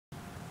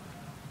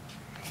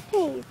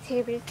Hey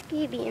YouTubers,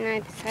 Gaby and I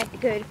decided to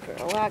go for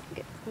a walk,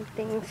 get some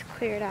things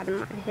cleared out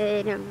of my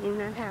head. I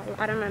mean, I've had a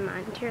lot on my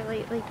mind here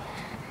lately.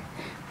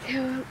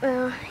 So,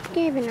 well,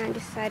 Gabe and I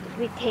decided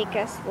we'd take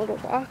us a little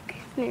walk.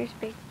 There's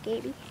big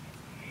Gaby.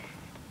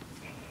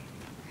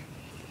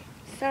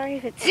 Sorry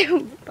if it's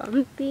so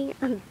bumpy.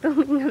 I'm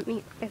filming on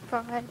the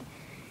iPod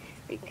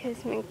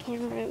because my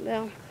camera,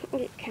 well,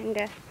 it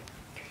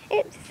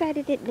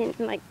decided it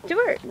didn't like to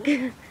work.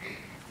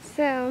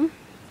 So,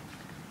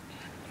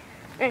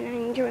 and I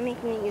enjoy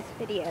making these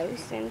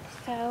videos, and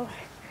so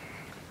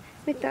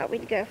we thought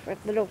we'd go for a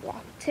little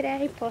walk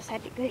today. Plus, I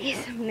had to go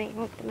get some mail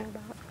with the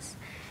mailbox.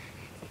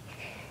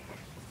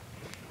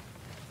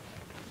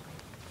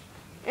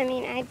 I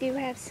mean, I do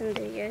have some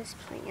videos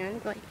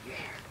planned, like,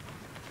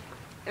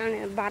 I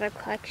don't know, bottle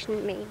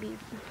collection maybe.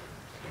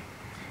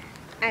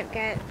 I've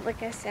got,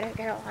 like I said, I've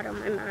got a lot on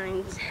my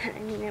mind. I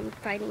mean, I'm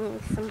fighting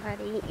with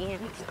somebody,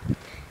 and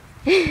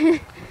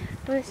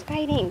well, this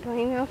fight ain't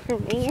going well for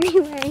me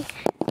anyway.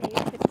 Maybe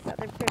for this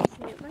other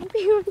person it might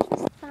be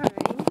just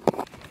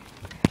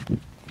fine.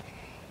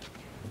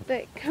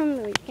 But come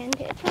the weekend,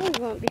 it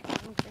probably won't be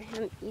fun for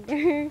him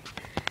either.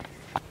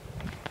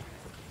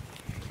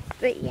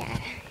 But yeah.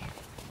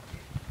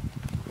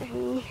 I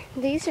mean,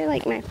 these are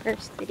like my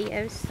first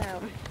videos,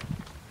 so.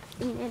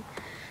 And then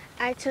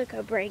I took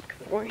a break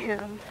for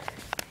him.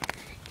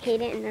 He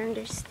didn't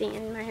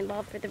understand my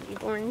love for the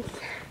Reborns.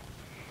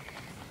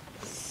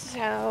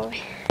 So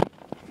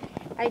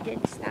I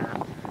did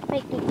stop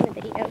making the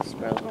videos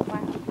for a little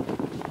while.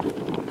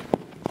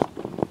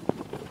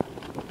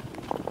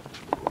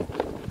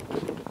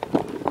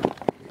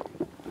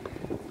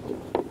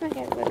 I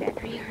gotta go back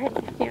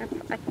rehydrated now.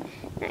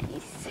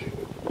 Nice.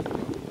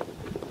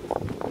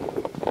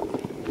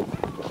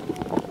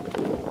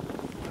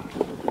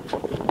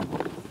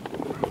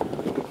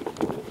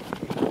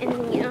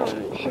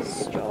 And his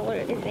stroller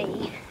is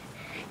a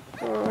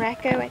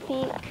Greco, I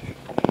think.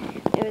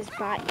 It was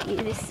bought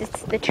used.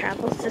 It's the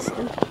travel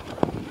system.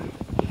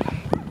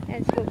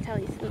 As we'll tell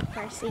you in the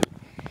car seat.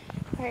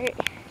 Right.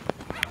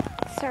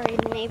 Sorry,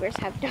 the neighbors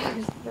have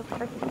dogs that are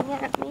barking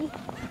at me.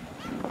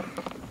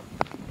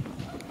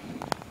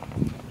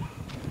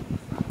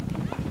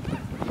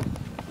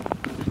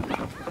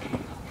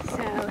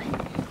 So,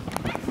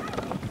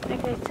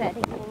 like I said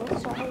again,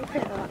 sorry for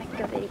the lack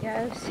of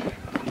videos.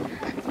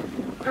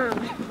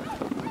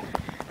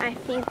 I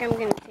think I'm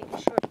going to take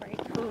a short break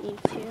from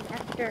YouTube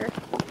after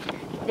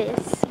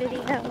this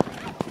video.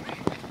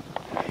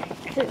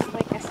 Because,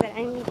 like I said,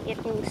 I need to get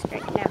things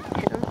straightened out with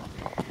him.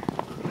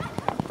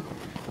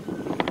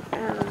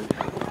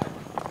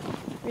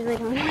 Really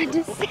don't know what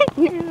to say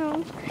now.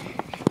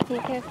 I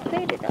think I've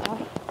cleared it all.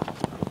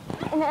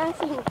 And as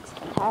you can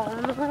tell,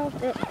 I'm a little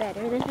bit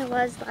better than I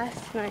was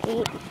last night.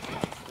 I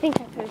think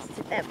I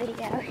posted that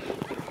video.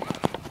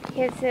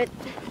 Because the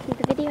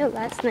video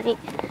last night,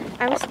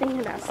 I was thinking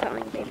about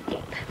selling baby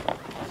Gabe.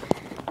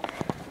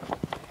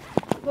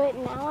 But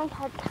now I've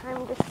had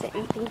time to sit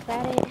and think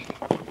about it.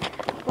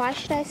 Why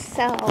should I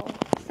sell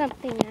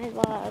something I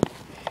love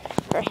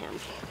for him?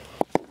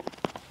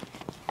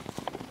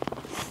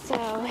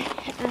 So,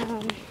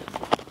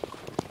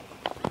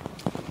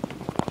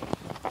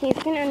 he's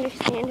going to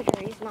understand it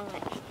or he's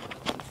not.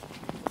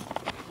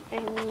 I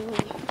mean,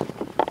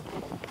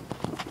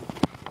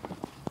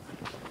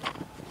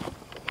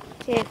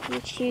 if he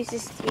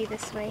chooses to be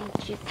this way,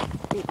 he chooses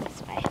to be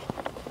this way.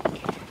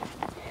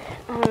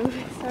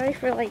 Sorry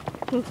for, like,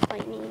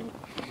 complaining,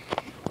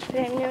 but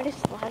I've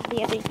noticed a lot of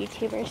the other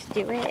YouTubers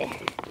do it,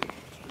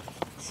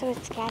 so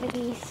it's gotta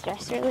be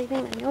stress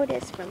relieving. I know it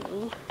is for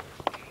me.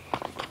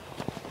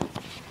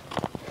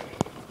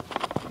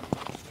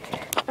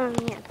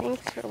 Yeah,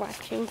 thanks for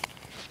watching.